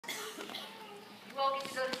You all get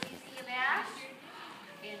to go to CCMS.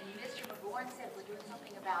 And Mr. McGorn said we're doing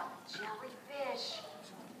something about jellyfish.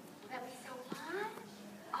 Will that be so fun?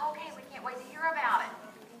 Okay, we can't wait to hear about it.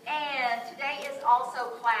 And today is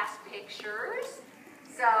also class pictures.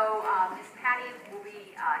 So Miss Patty will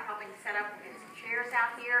be helping set up and get some chairs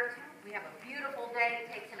out here. We have a beautiful day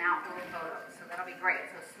to take some outdoor photos. So that'll be great.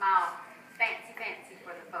 So smile fancy, fancy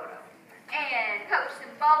for the photo. And Coach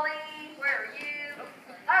Cimboli, where are you?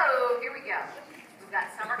 Oh, here we go. We've got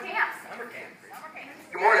summer camps. Summer camp.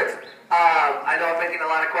 Good morning. I know I've been getting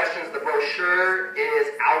a lot of questions. The brochure is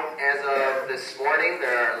out as of this morning.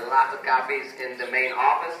 There are lots of copies in the main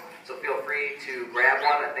office, so feel free to grab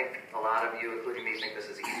one. I think a lot of you, including me, think this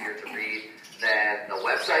is easier to read than the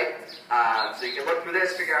website. So you can look through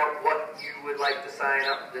this, figure out what you would like to sign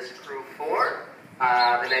up this crew for,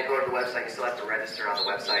 and then go to the website. You still have to register on the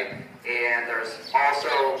website. And there's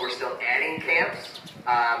also, we're still adding camps,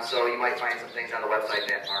 so you might find some things on the website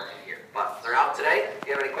that aren't in here. But they're out today. If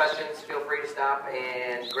you have any questions, feel free to stop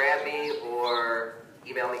and grab me or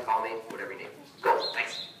email me, call me, whatever you need. Go.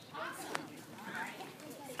 Thanks.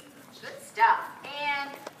 Good stuff.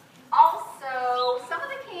 And also, some of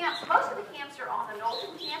the camps, most of the camps are on the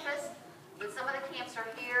Knowlton campus, but some of the camps are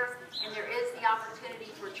here, and there is the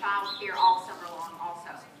opportunity for child care all summer long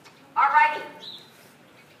also. All righty.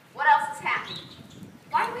 What else is happening?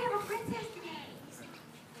 Why do we have a princess today?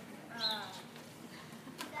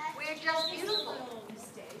 We're just beautiful.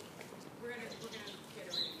 We're gonna get her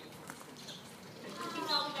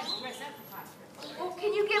ready. Well,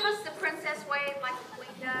 can you give us the princess wave like the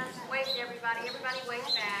queen does? Wave to everybody. Everybody wave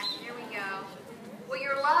back. There we go. Well,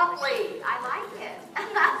 you're lovely. I like it.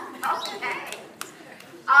 Okay.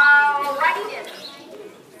 Righty then.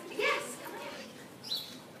 Yes.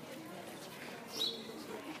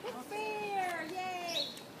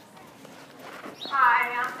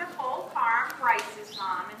 Hi, I'm Nicole Carm, Bryce's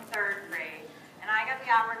mom in 3rd grade, and I got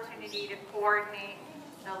the opportunity to coordinate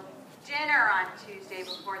the dinner on Tuesday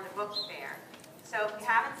before the book fair. So if you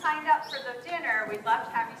haven't signed up for the dinner, we'd love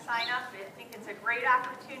to have you sign up. I think it's a great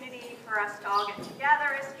opportunity for us to all get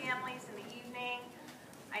together as families in the evening.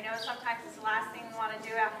 I know sometimes it's the last thing we want to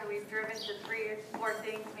do after we've driven to 3 or 4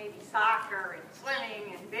 things, maybe soccer and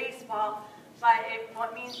swimming and baseball. But it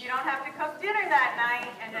means you don't have to cook dinner that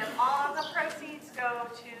night, and then all of the proceeds go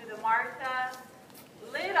to the Martha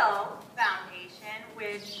Little Foundation,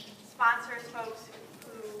 which sponsors folks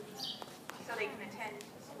so they can attend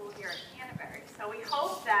school here at Canterbury. So we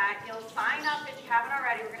hope that you'll sign up if you haven't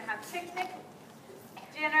already. We're going to have picnic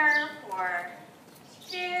dinner for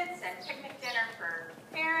kids and picnic dinner for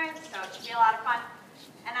parents, so it should be a lot of fun.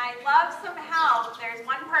 And I'd love some help. There's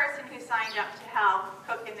one person who signed up to help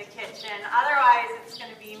cook in the kitchen. Otherwise, it's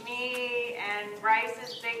going to be me and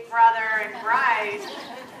Bryce's big brother and Bryce,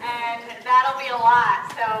 and that'll be a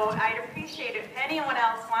lot. So I'd appreciate it if anyone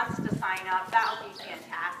else wants to sign up. That would be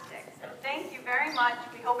fantastic. So thank you very much.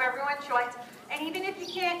 We hope everyone joins. And even if you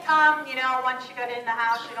can't come, once you get in the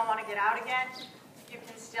house, you don't want to get out again, you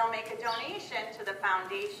can still make a donation to the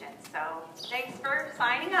foundation. So thanks for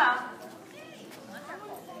signing up.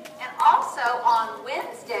 And also on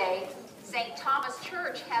Wednesday, St. Thomas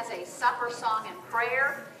Church has a supper song and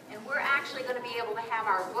prayer, and we're actually going to be able to have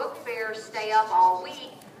our book fair stay up all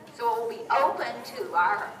week, so it will be open to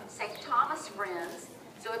our St. Thomas friends.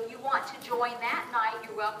 So if you want to join that night,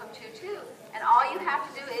 you're welcome to too. And all you have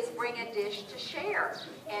to do is bring a dish to share,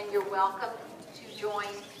 and you're welcome to join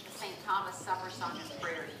the St. Thomas supper song and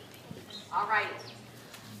prayer. All right.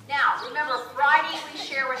 Now, remember, Friday we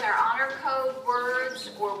share with our honor code words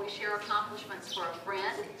or we share accomplishments for a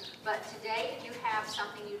friend. But today, if you have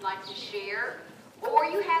something you'd like to share or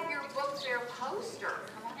you have your book fair poster,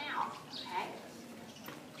 come on out, okay?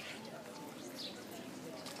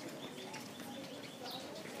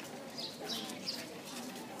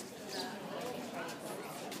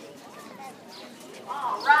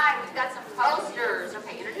 All right, we've got some posters.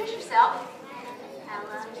 Okay, introduce yourself.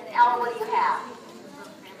 Ella. And Ella, what do you have?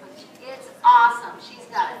 It's awesome. She's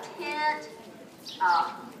got a tent.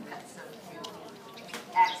 Oh, that's so cute.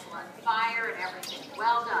 Excellent. Fire and everything.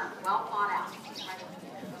 Well done. Well thought out. Okay.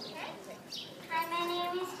 Hi, my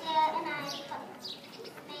name is Leah, and I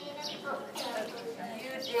made a book fair.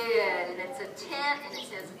 You did. And it's a tent, and it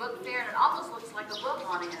says book fair, and it almost looks like a book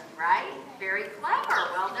on it, right? Very clever.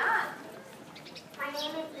 Well done. My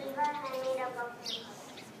name is Eva, and I made a book fair.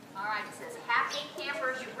 All right. It says, happy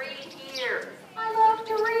campers read here. I love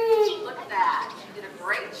to read. Look at that. You did a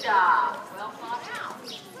great job. Well thought out.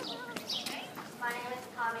 My name is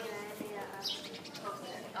Tommy, and I made a poster.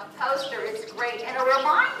 A poster. It's great. And a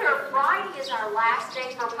reminder, Friday is our last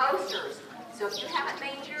day for posters. So if you haven't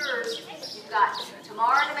made your yours. You've got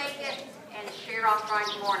tomorrow to make it and share on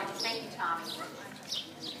Friday morning. Thank you, Tommy.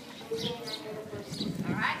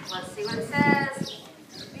 All right, let's see what it says.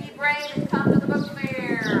 Be brave and come to the book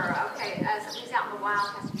fair. Okay, somebody's out in the wild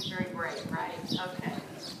has to be very brave, right? Okay.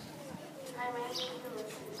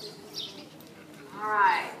 All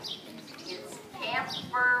right. It's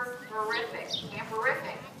Camperific.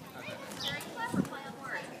 Camperific. Very clever play on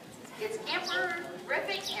words. It's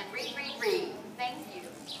Camperific and read. Thank you.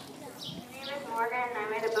 My name is Morgan and I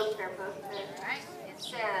made a book fair poster. All right. It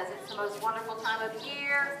says it's the most wonderful time of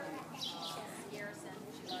year. Garrison,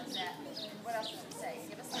 she loves that. What else does it say?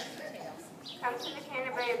 Give us some details. Come to the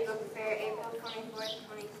Canterbury Book Fair, April 24th,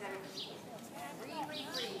 2017. Read.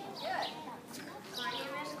 Good. My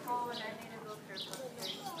name is Cole and I made a book fair poster.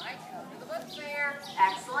 All right, come to the book fair.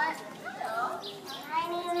 Excellent. My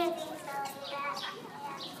name is Isolita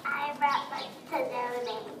and I brought books to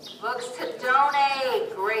donate. Books to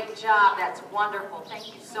donate. Great job. That's wonderful. Thank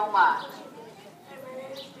you so much. My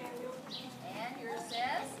name is Daniel. And yours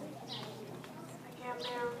says? I can't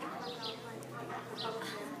bear the book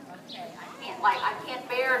fair. Okay. I can't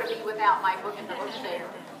bear to be without my book in the book fair.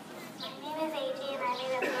 My name is AJ and I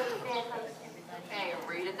made a book fair poster. Okay,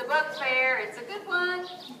 read at the book fair. It's a good one.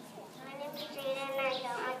 My name is Jaden and I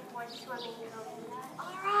don't like board swimming cones.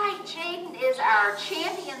 All right, Jaden is our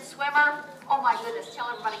champion swimmer. Oh my goodness, tell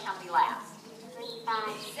everybody how many laps.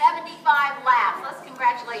 75 laps. Let's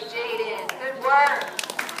congratulate Jaden. Good work.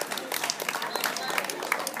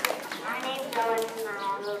 My name is Owen and I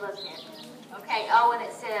have a book fair. Okay, Owen,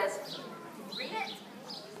 it says, read it.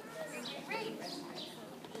 Read.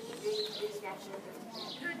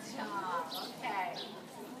 Good job. Okay.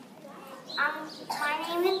 My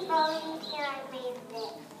name is Bowie and I made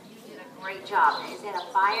this. You did a great job. Is that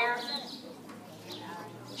a fire?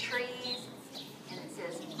 Trees. And it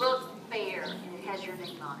says book fair. And it has your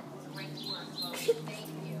name on it. Great work, Bowie. Thank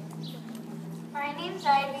you. My name's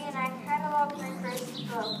Ivy and I cataloged my first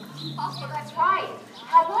book. Oh, that's right.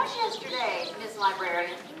 How was yesterday, Ms.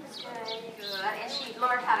 Librarian? Good. Good. And she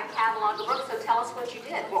learned how to catalog a book, so tell us what you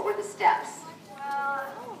did. What were the steps?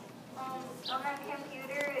 Well, on my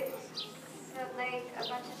computer it said like a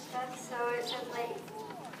bunch of stuff. So it said like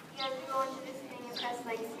you have to go into this thing and press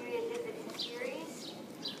like series.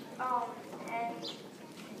 And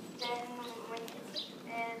then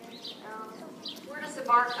Where does the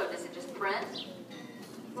barcode? Does it just print?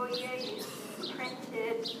 well, yeah, you print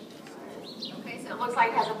it. Okay, so it looks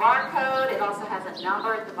like it has a barcode. It also has a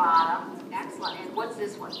number at the bottom. Excellent. And what's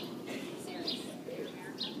this one?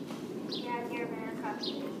 Yeah, Dear America. Are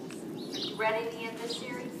you ready to end this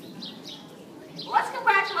series? Well, let's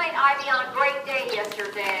congratulate Ivy on a great day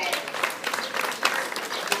yesterday.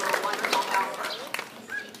 You were a wonderful helper.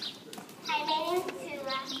 Hi, my name is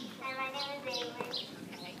Tula and my name is Avery.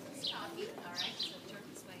 Okay, it's talkie. All right, so turn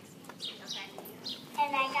this way. Okay.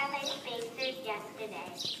 And I got my spacers yesterday.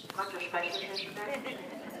 Got your special yesterday?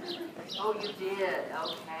 Oh, you did.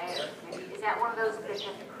 Okay. Is that one of those that you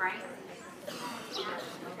have to crank?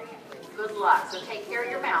 Good luck. So take care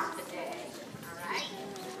of your mouth today. All right?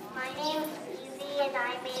 My name's Easy and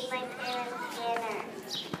I made my parents dinner.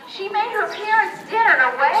 She made her parents dinner.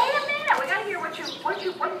 Now wait a minute. We gotta hear what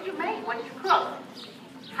did you make? What did you cook?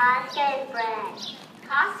 Pasta and bread.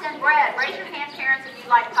 Pasta and bread. Raise your hand, parents, if you'd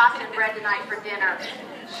like pasta and bread tonight for dinner.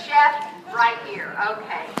 Chef right here.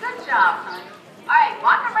 Okay. Good job, honey. All right,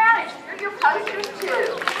 walk around and share your posters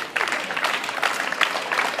too.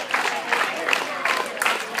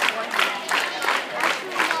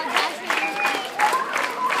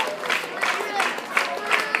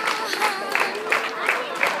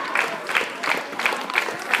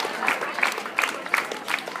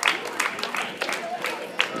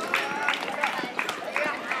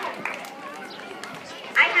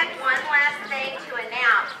 I had one last thing to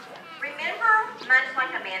announce. Remember Munch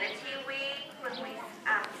Like a Manatee Week when we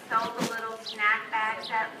sold the little snack bags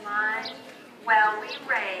at lunch? Well, we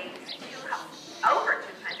raised over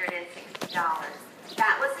 $260.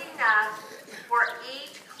 That was enough for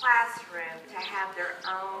each classroom to have their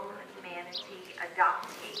own manatee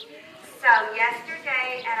adoptee. So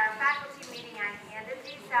yesterday at our faculty meeting, I handed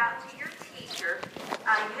these out to your teacher.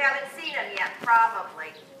 You haven't seen them yet,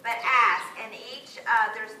 probably, but ask. And each,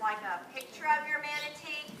 there's like a picture of your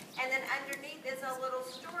manatee, and then underneath is a little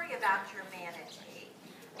story about your manatee.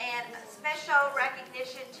 And special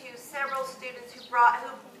recognition to several students who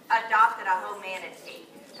adopted a whole manatee.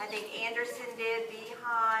 I think Anderson did,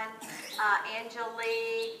 Behan,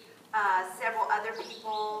 Angelique, several other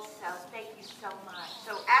people. So thank you so much.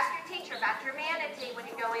 So ask your teacher about your manatee when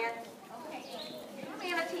you go in. Okay. Your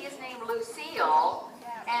manatee is named Lucille.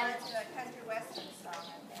 Yeah, And it's a country western song.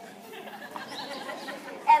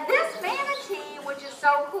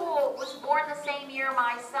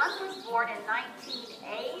 was born in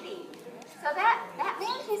 1980. So that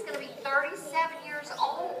manatee's going to be 37 years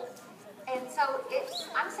old. And so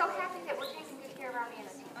I'm so happy that we're taking good